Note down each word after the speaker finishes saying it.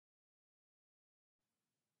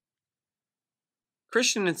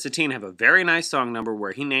Christian and Satine have a very nice song number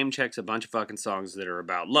where he name checks a bunch of fucking songs that are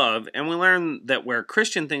about love, and we learn that where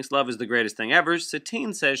Christian thinks love is the greatest thing ever,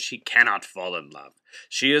 Satine says she cannot fall in love.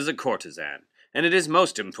 She is a courtesan, and it is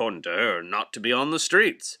most important to her not to be on the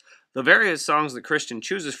streets. The various songs that Christian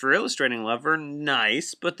chooses for illustrating love are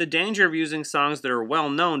nice, but the danger of using songs that are well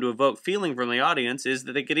known to evoke feeling from the audience is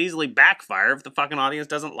that they could easily backfire if the fucking audience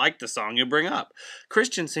doesn't like the song you bring up.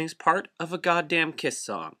 Christian sings part of a goddamn Kiss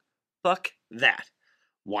song. Fuck that.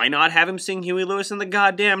 Why not have him sing Huey Lewis in the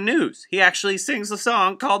goddamn news? He actually sings a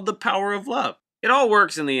song called The Power of Love. It all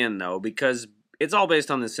works in the end, though, because it's all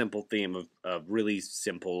based on the simple theme of a really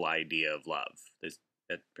simple idea of love.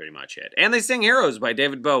 That's pretty much it. And they sing Heroes by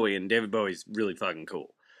David Bowie, and David Bowie's really fucking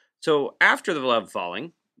cool. So after the love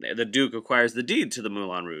falling, the Duke acquires the deed to the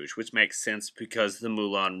Moulin Rouge, which makes sense because the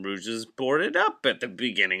Moulin Rouge is boarded up at the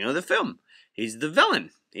beginning of the film. He's the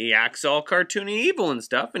villain. He acts all cartoony evil and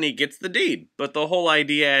stuff, and he gets the deed. But the whole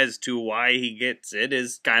idea as to why he gets it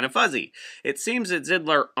is kind of fuzzy. It seems that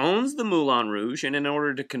Zidler owns the Moulin Rouge, and in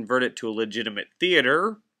order to convert it to a legitimate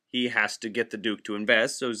theater, he has to get the Duke to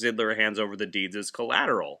invest, so Zidler hands over the deeds as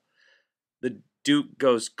collateral. The Duke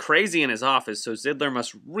goes crazy in his office, so Zidler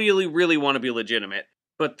must really, really want to be legitimate.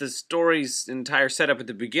 But the story's entire setup at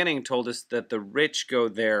the beginning told us that the rich go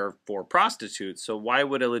there for prostitutes, so why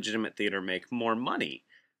would a legitimate theater make more money?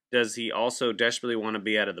 Does he also desperately want to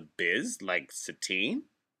be out of the biz, like Satine?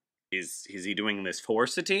 Is he doing this for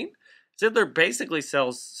Satine? Zidler basically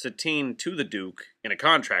sells Satine to the Duke in a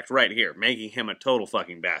contract right here, making him a total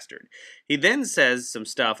fucking bastard. He then says some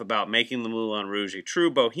stuff about making the Moulin Rouge a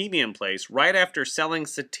true bohemian place right after selling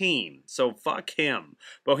Satine, so fuck him.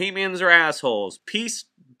 Bohemians are assholes. Peace,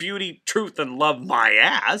 beauty, truth, and love my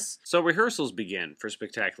ass. So rehearsals begin for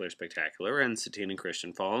Spectacular Spectacular, and Satine and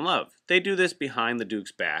Christian fall in love. They do this behind the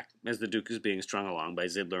Duke's back, as the Duke is being strung along by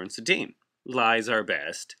Zidler and Satine. Lies are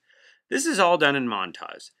best. This is all done in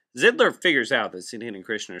montage. Zidler figures out that Satine and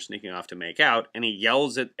Christian are sneaking off to make out, and he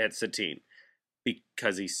yells at Satine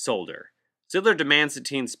because he sold her. Zidler demands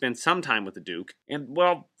Satine spend some time with the Duke, and,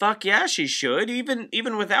 well, fuck yeah, she should.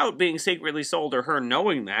 Even without being secretly sold or her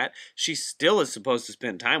knowing that, she still is supposed to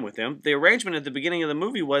spend time with him. The arrangement at the beginning of the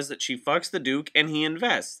movie was that she fucks the Duke and he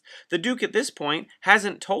invests. The Duke at this point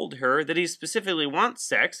hasn't told her that he specifically wants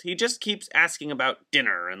sex. He just keeps asking about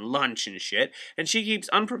dinner and lunch and shit, and she keeps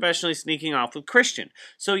unprofessionally sneaking off with Christian.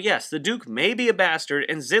 So yes, the Duke may be a bastard,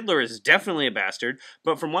 and Zidler is definitely a bastard,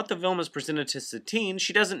 but from what the film has presented to Satine,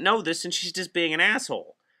 she doesn't know this and she's just being an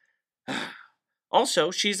asshole. Also,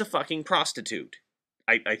 she's a fucking prostitute.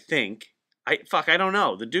 I think. I don't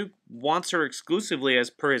know. The Duke wants her exclusively as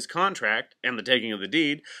per his contract and the taking of the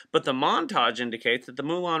deed, but the montage indicates that the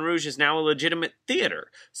Moulin Rouge is now a legitimate theater.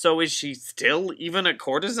 So is she still even a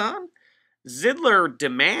courtesan? Zidler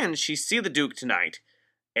demands she see the Duke tonight,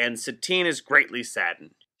 and Satine is greatly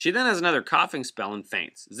saddened. She then has another coughing spell and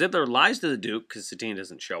faints. Zidler lies to the Duke because Satine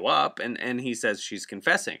doesn't show up, and he says she's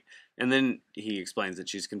confessing. And then he explains that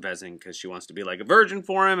she's confessing because she wants to be like a virgin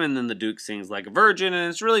for him, and then the Duke sings like a virgin, and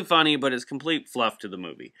it's really funny, but it's complete fluff to the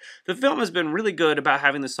movie. The film has been really good about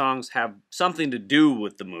having the songs have something to do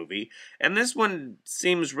with the movie, and this one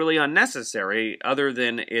seems really unnecessary, other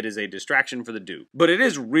than it is a distraction for the Duke. But it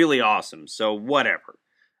is really awesome, so whatever.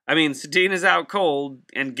 I mean, Satine is out cold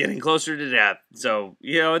and getting closer to death, so,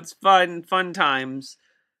 it's fun times.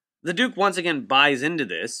 The Duke once again buys into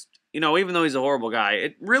this. Even though he's a horrible guy,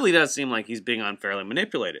 it really does seem like he's being unfairly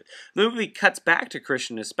manipulated. The movie cuts back to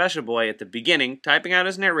Christian as Special Boy at the beginning, typing out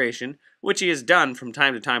his narration, which he has done from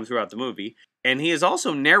time to time throughout the movie, and he is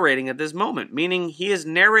also narrating at this moment, meaning he is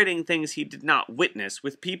narrating things he did not witness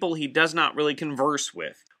with people he does not really converse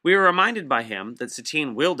with. We are reminded by him that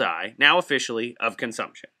Satine will die, now officially, of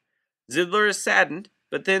consumption. Zidler is saddened,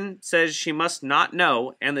 but then says she must not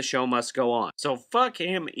know and the show must go on. So fuck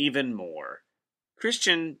him even more.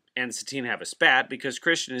 Christian and Satine have a spat because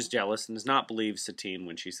Christian is jealous and does not believe Satine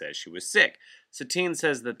when she says she was sick. Satine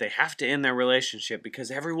says that they have to end their relationship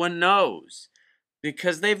because everyone knows.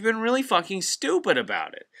 Because they've been really fucking stupid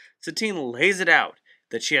about it. Satine lays it out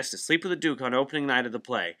that she has to sleep with the Duke on opening night of the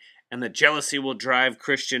play, and that jealousy will drive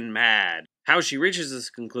Christian mad. How she reaches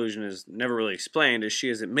this conclusion is never really explained, as she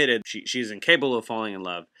has admitted she is incapable of falling in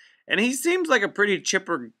love. And he seems like a pretty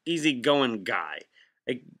chipper, easygoing guy.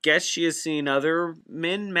 I guess she has seen other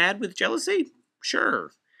men mad with jealousy?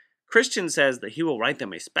 Sure. Christian says that he will write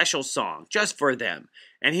them a special song just for them,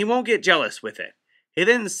 and he won't get jealous with it. He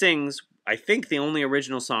then sings, I think, the only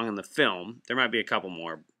original song in the film. There might be a couple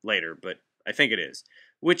more later, but I think it is.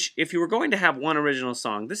 Which, if you were going to have one original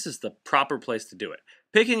song, this is the proper place to do it.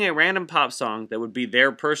 Picking a random pop song that would be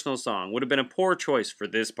their personal song would have been a poor choice for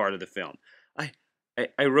this part of the film.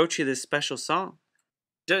 I wrote you this special song.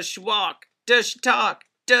 Does she walk? Does she talk?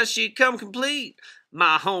 Does she come complete?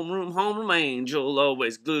 My homeroom angel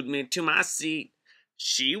always glued me to my seat.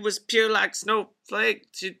 She was pure like snowflake.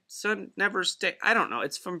 She sun never stay. I don't know.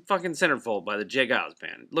 It's from fucking Centerfold by the J. Giles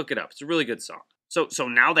Band. Look it up. It's a really good song. So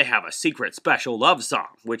now they have a secret special love song,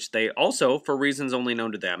 which they also, for reasons only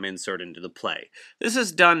known to them, insert into the play. This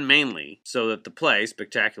is done mainly so that the play,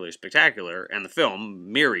 Spectacular, Spectacular, and the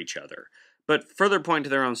film mirror each other, but further point to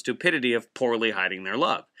their own stupidity of poorly hiding their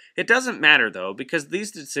love. It doesn't matter, though, because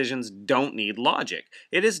these decisions don't need logic.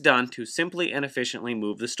 It is done to simply and efficiently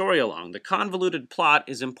move the story along. The convoluted plot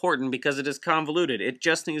is important because it is convoluted. It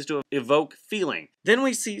just needs to evoke feeling. Then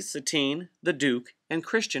we see Satine, the Duke, and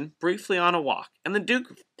Christian briefly on a walk, and the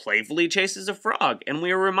Duke playfully chases a frog, and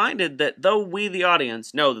we are reminded that though we, the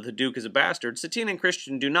audience, know that the Duke is a bastard, Satine and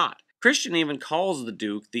Christian do not. Christian even calls the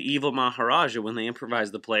Duke the evil Maharaja when they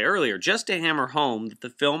improvised the play earlier, just to hammer home that the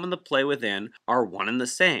film and the play within are one and the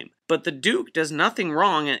same. But the Duke does nothing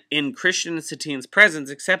wrong in Christian and Satine's presence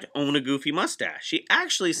except own a goofy mustache. She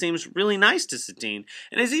actually seems really nice to Satine,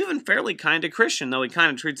 and is even fairly kind to Christian, though he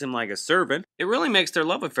kind of treats him like a servant. It really makes their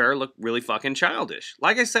love affair look really fucking childish.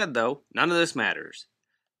 Like I said, though, none of this matters.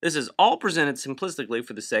 This is all presented simplistically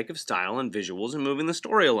for the sake of style and visuals and moving the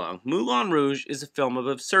story along. Moulin Rouge is a film of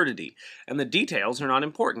absurdity, and the details are not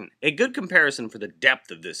important. A good comparison for the depth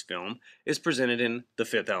of this film is presented in The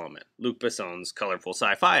Fifth Element, Luc Besson's colorful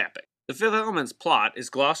sci-fi epic. The Fifth Element's plot is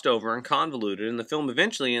glossed over and convoluted, and the film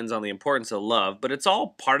eventually ends on the importance of love, but it's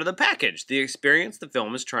all part of the package, the experience the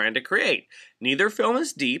film is trying to create. Neither film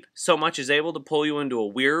is deep, so much as able to pull you into a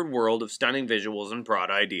weird world of stunning visuals and broad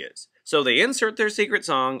ideas. So they insert their secret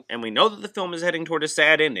song, and we know that the film is heading toward a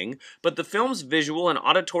sad ending, but the film's visual and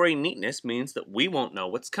auditory neatness means that we won't know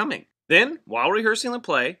what's coming. Then, while rehearsing the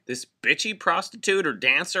play, this bitchy prostitute or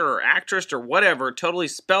dancer or actress or whatever totally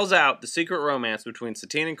spells out the secret romance between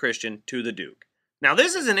Satine and Christian to the Duke. Now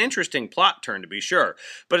this is an interesting plot turn to be sure,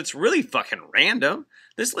 but it's really fucking random.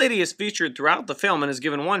 This lady is featured throughout the film and is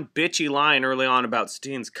given one bitchy line early on about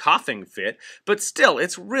Satine's coughing fit, but still,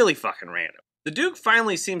 it's really fucking random. The Duke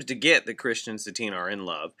finally seems to get that Christian and Satine are in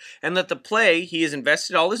love, and that the play he has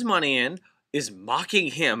invested all his money in is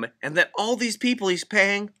mocking him, and that all these people he's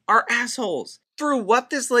paying are assholes. Through what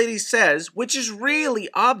this lady says, which is really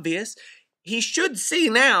obvious, he should see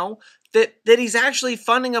now that he's actually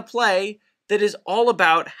funding a play that is all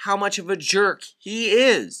about how much of a jerk he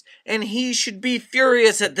is, and he should be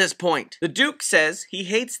furious at this point. The Duke says he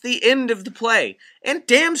hates the end of the play, and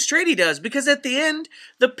damn straight he does, because at the end,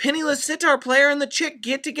 the penniless sitar player and the chick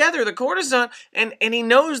get together, the courtesan, and he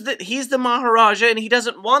knows that he's the Maharaja, and he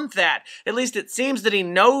doesn't want that. At least it seems that he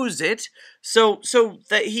knows it, so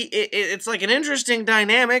that it's like an interesting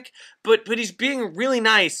dynamic, but he's being really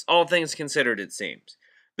nice, all things considered, it seems.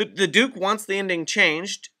 The Duke wants the ending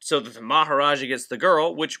changed so that the Maharaja gets the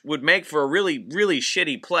girl, which would make for a really, really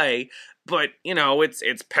shitty play, but, you know, it's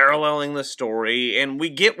paralleling the story, and we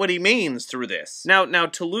get what he means through this. Now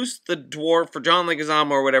Toulouse the dwarf, or John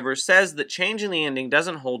Leguizamo or whatever, says that changing the ending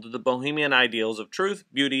doesn't hold to the bohemian ideals of truth,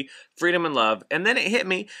 beauty, freedom, and love, and then it hit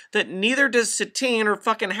me that neither does Satine or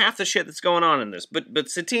fucking half the shit that's going on in this, but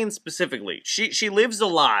Satine specifically. She lives a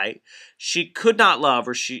lie. She could not love,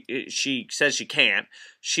 or she says she can't.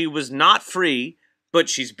 She was not free, but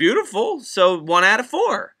she's beautiful, so 1 out of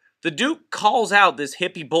 4. The Duke calls out this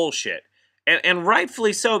hippie bullshit. And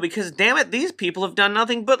rightfully so, because damn it, these people have done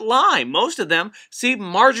nothing but lie. Most of them seem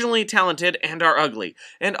marginally talented and are ugly.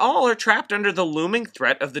 And all are trapped under the looming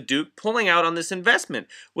threat of the Duke pulling out on this investment,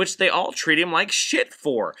 which they all treat him like shit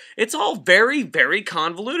for. It's all very, very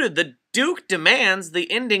convoluted. The Duke demands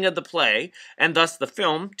the ending of the play, and thus the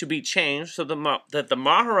film, to be changed so that the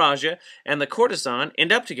Maharaja and the courtesan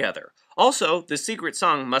end up together. Also, the secret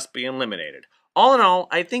song must be eliminated. All in all,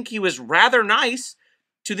 I think he was rather nice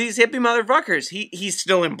to these hippie motherfuckers. He's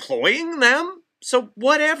still employing them? So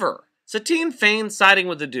whatever. Satine feigns siding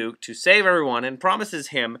with the Duke to save everyone and promises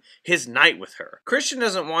him his night with her. Christian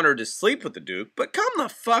doesn't want her to sleep with the Duke, but come the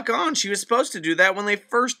fuck on, she was supposed to do that when they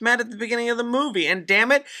first met at the beginning of the movie, and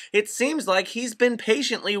damn it, it seems like he's been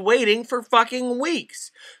patiently waiting for fucking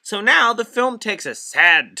weeks. So now the film takes a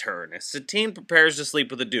sad turn as Satine prepares to sleep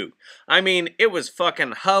with the Duke. I mean, it was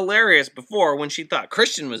fucking hilarious before when she thought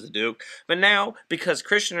Christian was the Duke, but now, because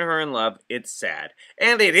Christian and her are in love, it's sad.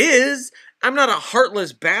 And it is! I'm not a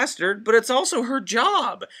heartless bastard, but it's also her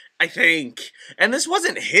job, I think. And this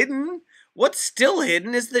wasn't hidden. What's still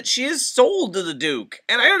hidden is that she is sold to the Duke,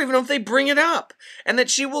 and I don't even know if they bring it up, and that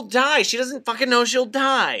she will die. She doesn't fucking know she'll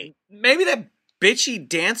die. Maybe that bitchy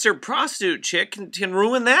dancer prostitute chick can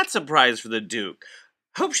ruin that surprise for the Duke.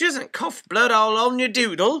 Hope she doesn't cough blood all on your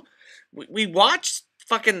doodle. We watched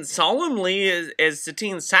fucking solemnly as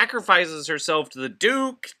Satine sacrifices herself to the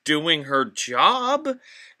Duke, doing her job.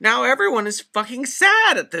 Now everyone is fucking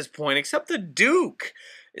sad at this point, except the Duke.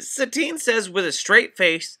 Satine says with a straight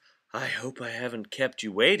face, I hope I haven't kept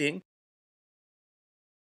you waiting.